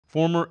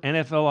former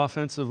NFL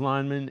offensive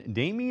lineman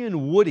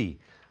Damien Woody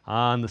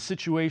on the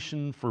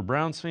situation for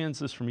Browns fans.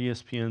 This from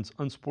ESPN's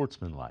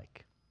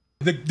Unsportsmanlike.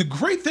 The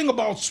great thing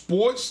about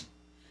sports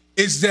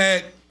is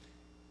that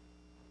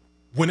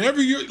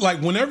whenever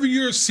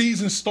your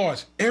season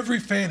starts, every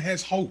fan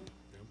has hope.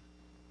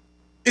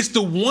 It's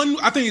the one,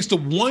 I think it's the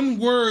one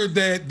word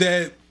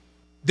that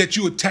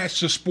you attach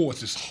to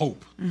sports is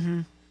hope.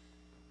 Mm-hmm.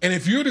 And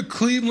if you're the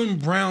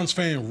Cleveland Browns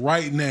fan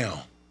right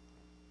now,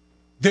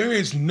 there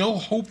is no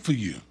hope for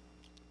you.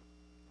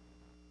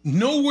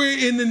 Nowhere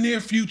in the near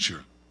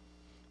future.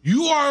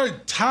 You are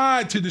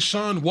tied to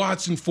Deshaun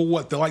Watson for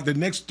what, the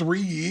next 3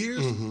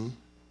 years? Mm-hmm.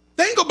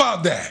 Think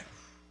about that.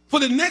 For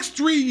the next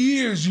 3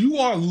 years, you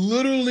are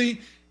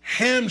literally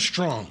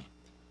hamstrung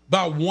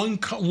by one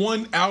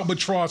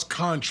albatross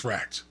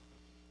contract.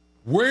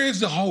 Where is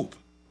the hope?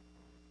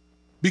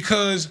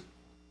 Because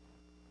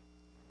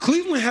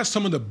Cleveland has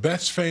some of the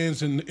best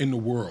fans in the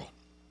world.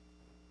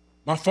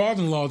 My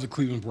father-in-law is a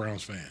Cleveland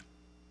Browns fan.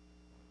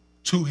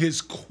 To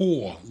his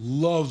core,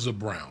 loves the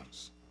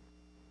Browns.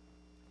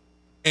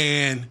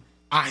 And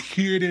I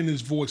hear it in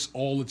his voice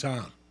all the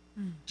time,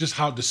 just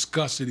how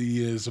disgusted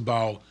he is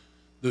about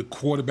the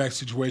quarterback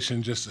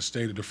situation, just the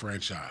state of the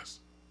franchise.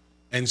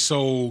 And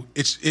so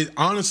it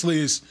honestly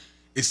is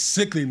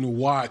sickening to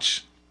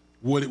watch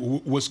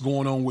what's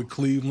going on with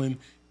Cleveland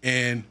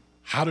and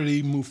how do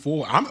they move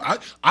forward.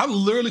 I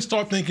literally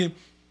start thinking,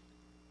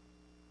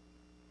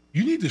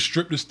 you need to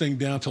strip this thing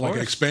down to like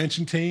an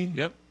expansion team.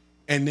 Yep.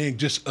 And then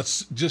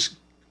just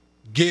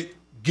get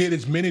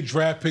as many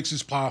draft picks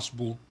as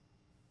possible.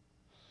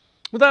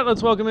 With that,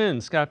 let's welcome in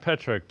Scott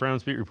Petrak,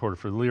 Browns beat reporter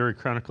for the Leary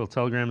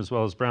Chronicle-Telegram, as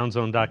well as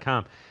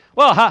BrownZone.com.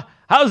 Well,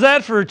 how's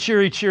that for a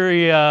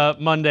cheery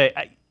Monday?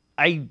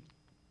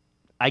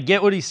 I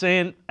get what he's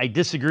saying. I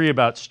disagree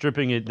about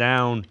stripping it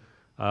down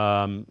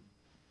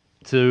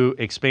to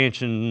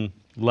expansion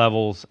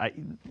levels.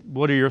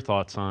 What are your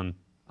thoughts on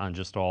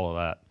just all of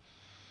that?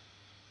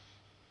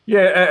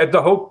 Yeah,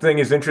 the hope thing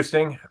is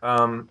interesting.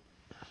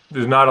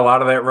 There's not a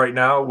lot of that right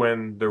now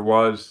when there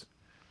was,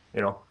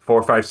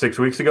 4, 5, 6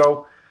 weeks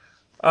ago.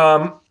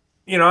 I'm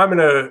in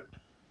a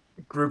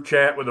group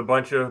chat with a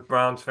bunch of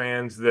Browns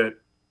fans that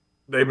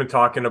they've been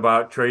talking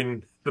about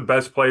trading the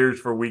best players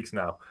for weeks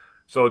now.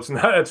 So it's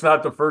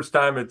not the first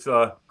time it's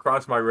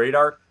crossed my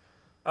radar.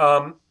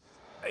 I'm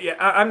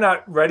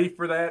not ready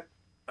for that.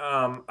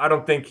 I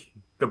don't think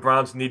the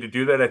Browns need to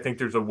do that. I think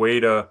there's a way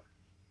to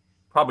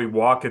probably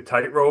walk a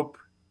tightrope.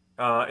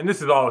 And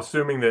this is all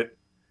assuming that,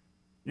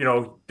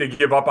 they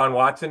give up on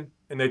Watson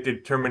and they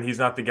determine he's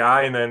not the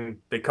guy, and then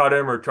they cut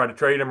him or try to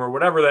trade him or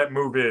whatever that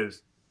move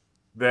is,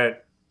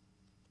 that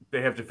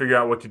they have to figure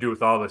out what to do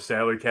with all the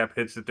salary cap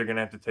hits that they're going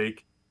to have to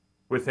take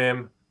with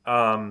him.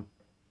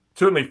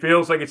 Certainly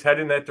feels like it's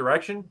heading in that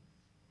direction,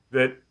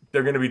 that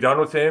they're going to be done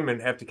with him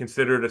and have to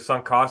consider it a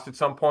sunk cost at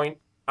some point.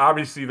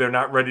 Obviously, they're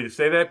not ready to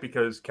say that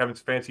because Kevin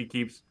Stefanski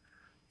keeps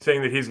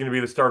saying that he's going to be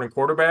the starting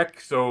quarterback,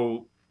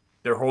 so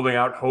they're holding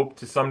out hope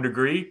to some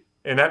degree,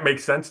 and that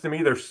makes sense to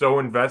me. They're so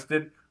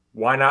invested.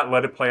 Why not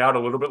let it play out a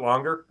little bit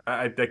longer?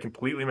 That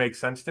completely makes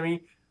sense to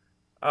me.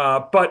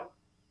 But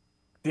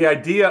the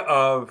idea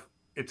of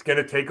it's going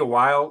to take a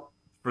while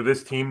for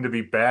this team to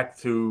be back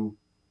to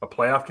a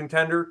playoff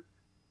contender,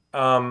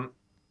 I'm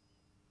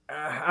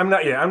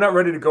not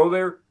ready to go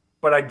there.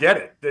 But I get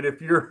it, that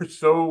if you're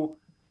so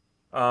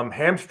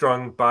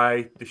hamstrung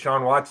by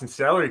Deshaun Watson's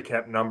salary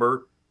cap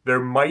number, there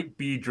might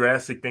be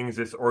drastic things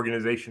this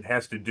organization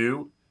has to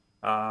do.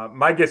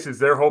 My guess is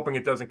they're hoping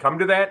it doesn't come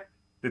to that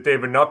they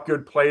have enough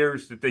good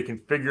players that they can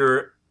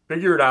figure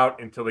it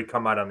out until they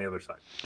come out on the other side.